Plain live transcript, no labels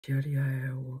Hear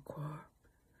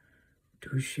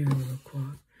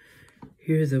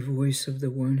the voice of the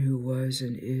one who was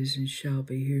and is and shall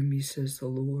be. Hear me, says the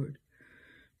Lord.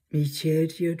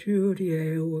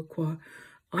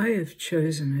 I have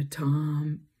chosen a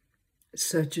time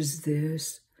such as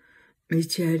this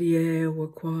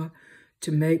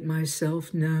to make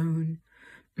myself known.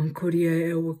 A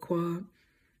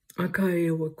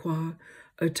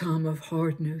time of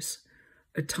hardness,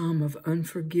 a time of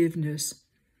unforgiveness,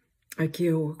 a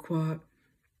time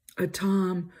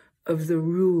of the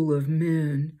rule of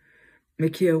men,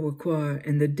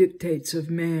 and the dictates of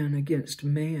man against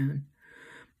man.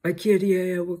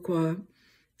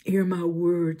 Hear my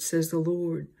word, says the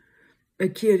Lord.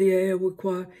 In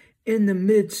the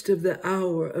midst of the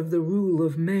hour of the rule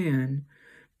of man,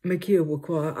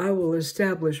 I will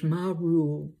establish my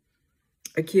rule.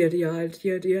 And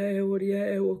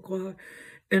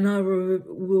I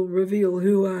will reveal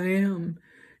who I am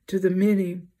to the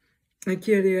many. I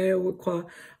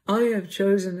have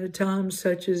chosen a time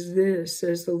such as this,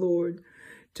 says the Lord,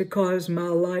 to cause my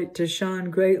light to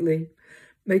shine greatly.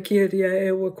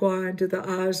 Into the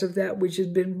eyes of that which has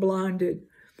been blinded,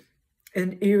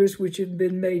 and ears which have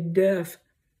been made deaf.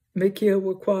 By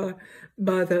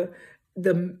the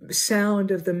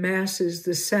sound of the masses,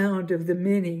 the sound of the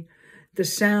many, the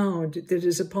sound that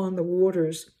is upon the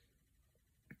waters.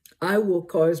 I will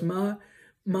cause my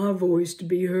voice to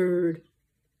be heard,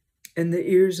 and the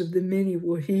ears of the many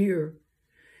will hear.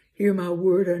 Hear my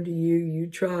word unto you, you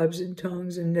tribes and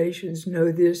tongues and nations.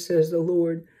 Know this, says the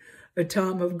Lord, a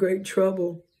time of great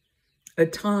trouble, a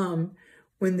time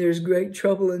when there's great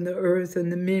trouble in the earth,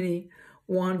 and the many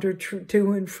wander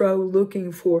to and fro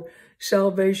looking for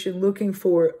salvation, looking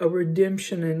for a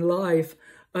redemption in life,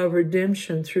 a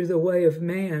redemption through the way of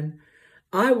man.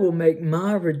 I will make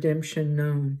my redemption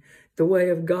known, the way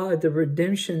of God, the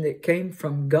redemption that came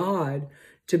from God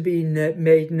to be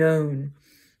made known.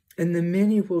 And the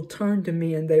many will turn to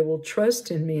me, and they will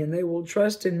trust in me, and they will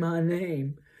trust in my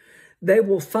name. They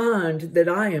will find that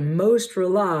I am most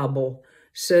reliable,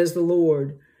 says the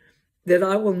Lord, that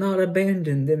I will not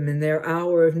abandon them in their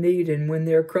hour of need. And when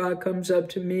their cry comes up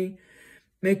to me,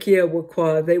 they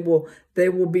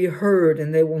will be heard,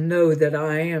 and they will know that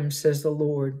I am, says the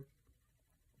Lord.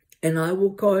 And I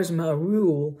will cause my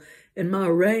rule and my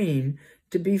reign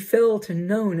to be felt and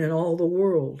known in all the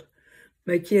world.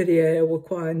 And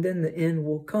then the end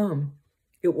will come.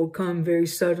 It will come very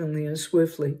suddenly and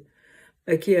swiftly.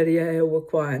 And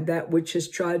that which has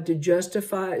tried to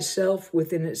justify itself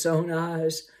within its own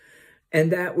eyes,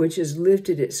 and that which has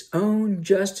lifted its own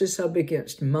justice up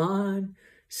against mine,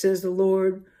 says the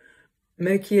Lord,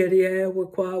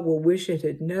 will wish it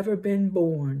had never been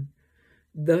born.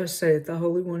 Thus saith the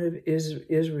Holy One of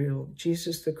Israel,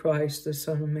 Jesus the Christ, the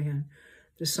Son of Man,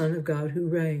 the Son of God who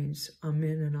reigns.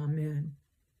 Amen and amen.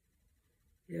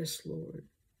 Yes, Lord.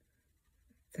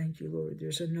 Thank you, Lord.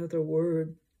 There's another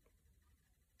word.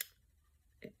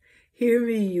 Hear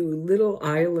me, you little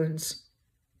islands,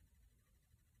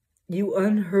 you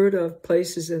unheard of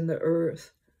places in the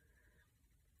earth.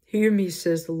 Hear me,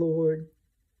 says the Lord.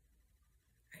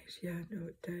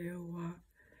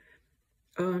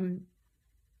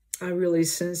 I really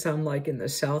sense I'm like in the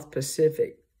South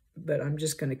Pacific, but I'm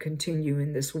just going to continue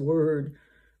in this word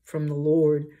from the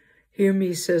Lord. Hear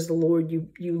me, says the Lord, you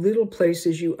little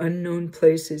places, you unknown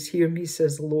places. Hear me,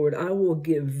 says the Lord. I will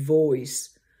give voice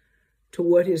to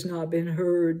what has not been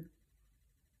heard.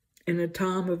 In a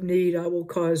time of need, I will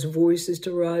cause voices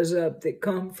to rise up that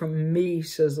come from me,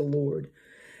 says the Lord.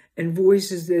 And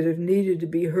voices that have needed to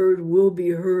be heard will be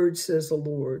heard, says the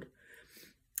Lord.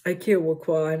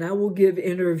 And I will give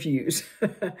interviews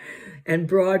and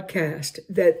broadcast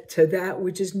that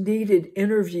which is needed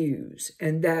interviews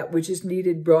and that which is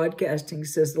needed broadcasting,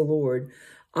 says the Lord.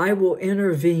 I will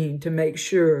intervene to make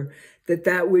sure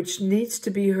that which needs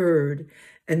to be heard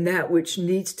and that which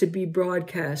needs to be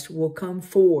broadcast will come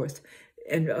forth.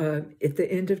 And at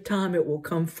the end of time, it will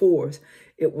come forth.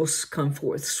 It will come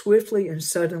forth swiftly and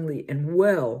suddenly and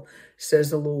well,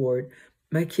 says the Lord.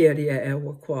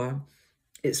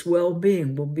 Its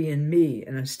well-being will be in me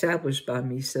and established by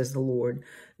me, says the Lord.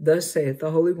 Thus saith the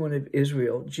Holy One of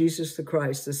Israel, Jesus the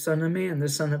Christ, the Son of Man, the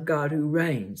Son of God who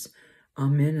reigns.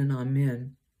 Amen and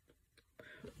amen.